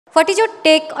What is your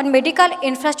take on medical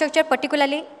infrastructure,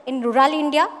 particularly in rural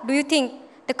India? Do you think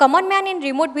the common man in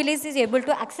remote village is able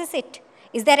to access it?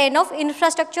 Is there enough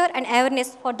infrastructure and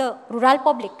awareness for the rural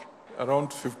public? Around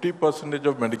 50%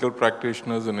 of medical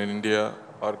practitioners in India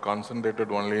are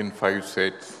concentrated only in 5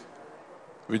 states,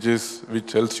 which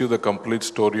tells you the complete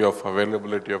story of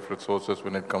availability of resources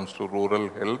when it comes to rural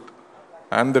health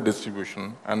and the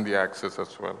distribution and the access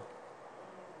as well.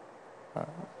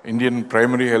 Indian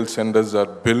primary health centers are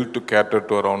built to cater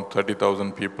to around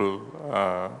 30,000 people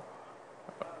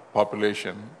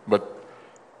population, but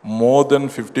more than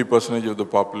 50% of the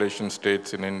population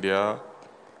states in India,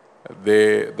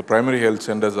 the primary health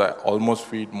centers are almost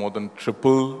feed more than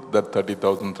triple that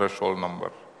 30,000 threshold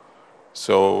number.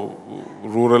 So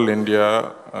rural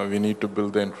India, we need to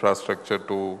build the infrastructure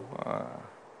to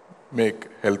make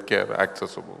healthcare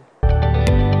accessible.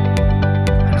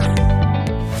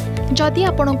 जदि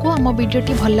आपंक आम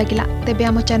भिडी भल लगा तेब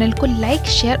आम channel को like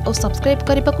share और subscribe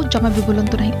करने को जमा भी भूलु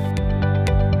नहीं।